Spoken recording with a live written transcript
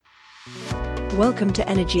Welcome to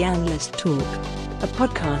Energy Analyst Talk, a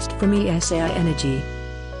podcast from ESAI Energy.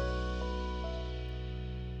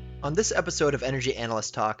 On this episode of Energy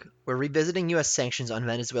Analyst Talk, we're revisiting U.S. sanctions on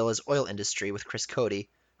Venezuela's oil industry with Chris Cody,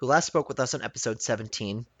 who last spoke with us on episode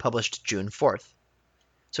 17, published June 4th.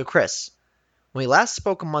 So Chris, when we last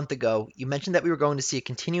spoke a month ago, you mentioned that we were going to see a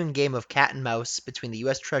continuing game of cat and mouse between the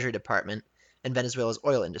U.S. Treasury Department and Venezuela's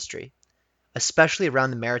oil industry, especially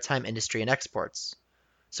around the maritime industry and exports.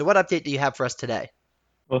 So what update do you have for us today?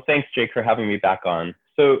 Well, thanks, Jake, for having me back on.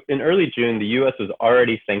 So in early June, the U.S. was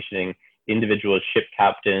already sanctioning individual ship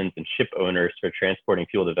captains and ship owners for transporting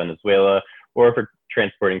fuel to Venezuela or for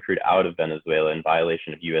transporting crude out of Venezuela in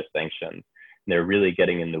violation of U.S. sanctions. And they're really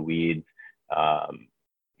getting in the weeds,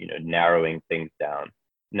 narrowing things down.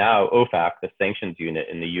 Now, OFAC, the sanctions unit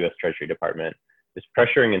in the U.S. Treasury Department, is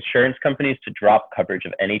pressuring insurance companies to drop coverage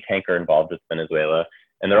of any tanker involved with Venezuela.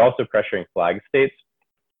 And they're also pressuring flag states,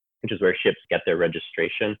 which is where ships get their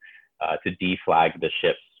registration, to deflag the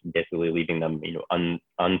ships, basically leaving them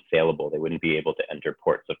unsaleable. They wouldn't be able to enter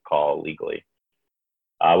ports of call legally.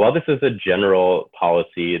 While this is a general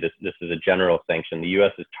policy, this is a general sanction, the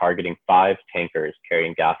U.S. is targeting 5 tankers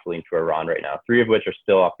carrying gasoline to Iran right now, 3 of which are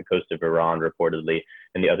still off the coast of Iran reportedly,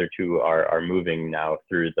 and the other 2 are moving now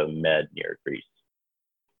through the Med near Greece.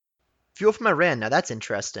 Fuel from Iran, now that's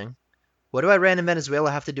interesting. What do Iran and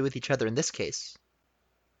Venezuela have to do with each other in this case?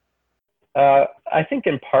 I think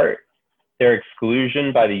in part, their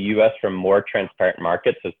exclusion by the U.S. from more transparent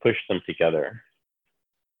markets has pushed them together.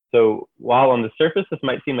 So while on the surface, this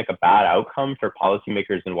might seem like a bad outcome for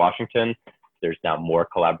policymakers in Washington, there's now more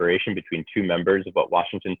collaboration between 2 members of what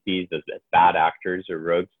Washington sees as bad actors or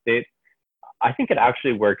rogue states. I think it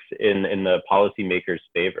actually works in the policymakers'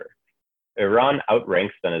 favor. Iran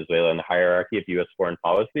outranks Venezuela in the hierarchy of U.S. foreign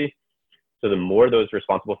policy. So the more those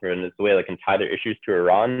responsible for Venezuela can tie their issues to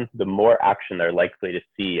Iran, the more action they're likely to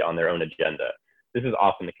see on their own agenda. This is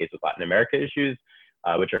often the case with Latin America issues,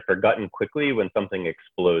 which are forgotten quickly when something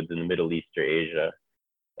explodes in the Middle East or Asia.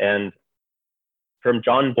 And from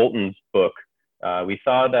John Bolton's book, we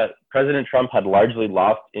saw that President Trump had largely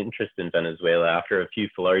lost interest in Venezuela after a few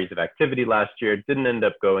flurries of activity last year. It didn't end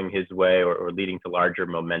up going his way or leading to larger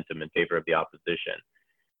momentum in favor of the opposition.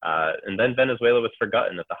 And then Venezuela was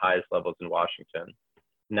forgotten at the highest levels in Washington.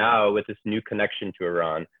 Now, with this new connection to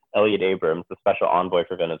Iran, Elliot Abrams, the special envoy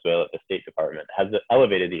for Venezuela at the State Department, has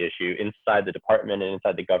elevated the issue inside the department and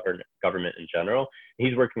inside the government in general.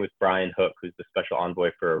 He's working with Brian Hook, who's the special envoy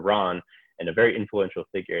for Iran and a very influential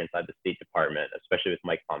figure inside the State Department, especially with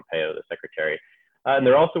Mike Pompeo, the secretary. And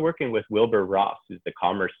they're also working with Wilbur Ross, who's the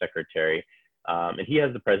Commerce Secretary. And he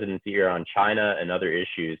has the presidency here on China and other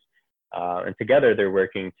issues. And together they're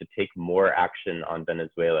working to take more action on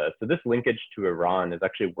Venezuela. So this linkage to Iran has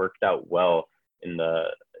actually worked out well in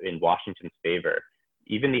Washington's favor.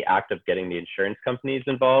 Even the act of getting the insurance companies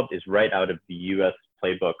involved is right out of the U.S.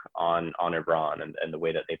 playbook on Iran and the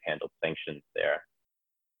way that they've handled sanctions there.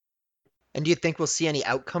 And do you think we'll see any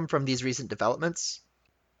outcome from these recent developments?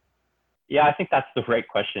 Yeah, I think that's the right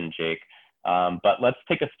question, Jake. But let's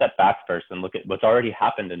take a step back first and look at what's already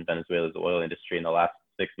happened in Venezuela's oil industry in the last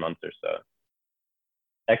 6 months or so.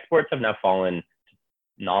 Exports have now fallen to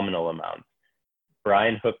nominal amounts.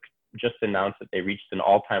 Brian Hook just announced that they reached an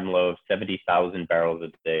all-time low of 70,000 barrels a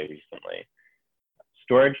day recently.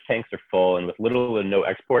 Storage tanks are full, and with little to no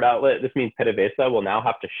export outlet, this means PDVSA will now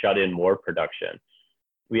have to shut in more production.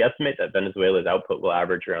 We estimate that Venezuela's output will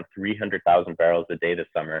average around 300,000 barrels a day this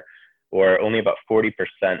summer, or only about 40%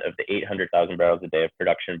 of the 800,000 barrels a day of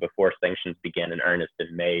production before sanctions began in earnest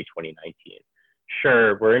in May 2019.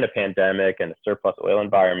 Sure, we're in a pandemic and a surplus oil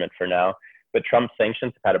environment for now, but Trump's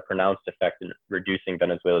sanctions have had a pronounced effect in reducing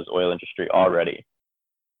Venezuela's oil industry already.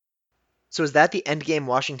 So is that the end game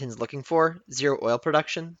Washington's looking for? Zero oil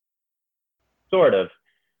production? Sort of.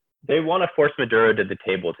 They want to force Maduro to the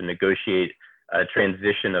table to negotiate a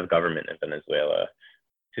transition of government in Venezuela.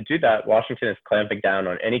 To do that, Washington is clamping down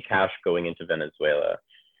on any cash going into Venezuela.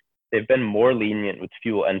 They've been more lenient with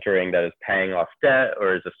fuel entering that is paying off debt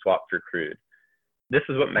or is a swap for crude. This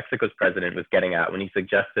is what Mexico's president was getting at when he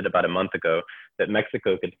suggested about a month ago that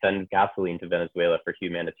Mexico could send gasoline to Venezuela for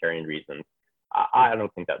humanitarian reasons. I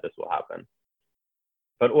don't think that this will happen.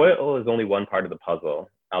 But oil is only one part of the puzzle,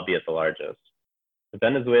 albeit the largest. The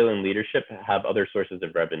Venezuelan leadership have other sources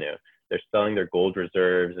of revenue. They're selling their gold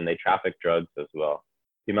reserves and they traffic drugs as well.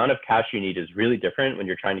 The amount of cash you need is really different when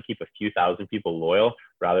you're trying to keep a few thousand people loyal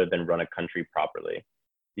rather than run a country properly.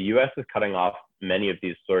 The U.S. is cutting off many of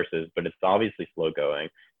these sources, but it's obviously slow going.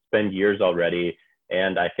 It's been years already,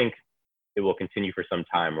 and I think it will continue for some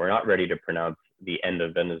time. We're not ready to pronounce the end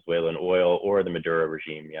of Venezuelan oil or the Maduro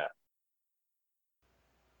regime yet.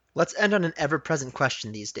 Let's end on an ever-present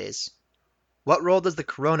question these days. What role does the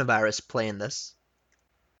coronavirus play in this?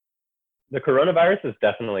 The coronavirus is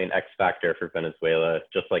definitely an X factor for Venezuela,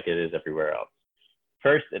 just like it is everywhere else.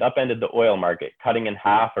 First, it upended the oil market, cutting in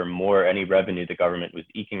half or more any revenue the government was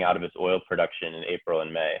eking out of its oil production in April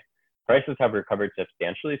and May. Prices have recovered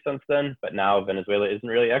substantially since then, but now Venezuela isn't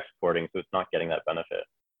really exporting, so it's not getting that benefit.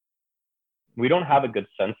 We don't have a good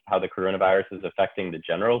sense of how the coronavirus is affecting the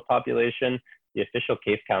general population. The official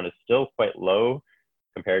case count is still quite low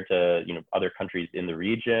compared to other countries in the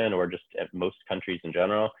region or just at most countries in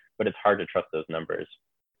general, but it's hard to trust those numbers.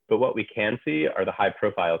 But what we can see are the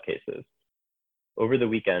high-profile cases. Over the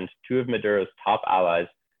weekend, two of Maduro's top allies,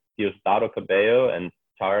 Diosdado Cabello and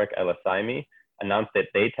Tarek El Assaimi, announced that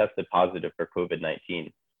they tested positive for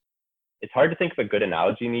COVID-19. It's hard to think of a good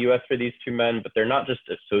analogy in the US for these two men, but they're not just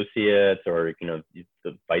associates or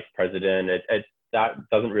the vice president. That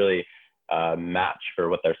doesn't really match for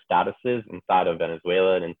what their status is inside of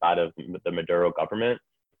Venezuela and inside of the Maduro government.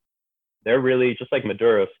 They're really, just like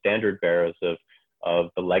Maduro, standard bearers of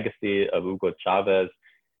the legacy of Hugo Chavez.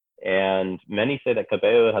 And many say that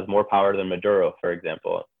Cabello has more power than Maduro, for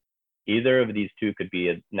example. Either of these two could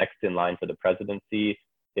be next in line for the presidency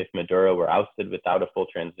if Maduro were ousted without a full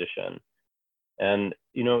transition. And,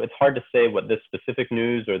 it's hard to say what this specific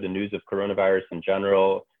news or the news of coronavirus in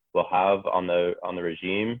general will have on the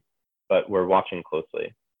regime, but we're watching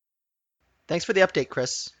closely. Thanks for the update,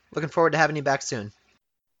 Chris. Looking forward to having you back soon.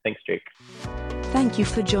 Thanks, Jake. Thank you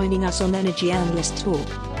for joining us on Energy Analyst Talk,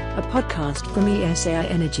 a podcast from ESAI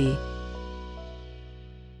Energy.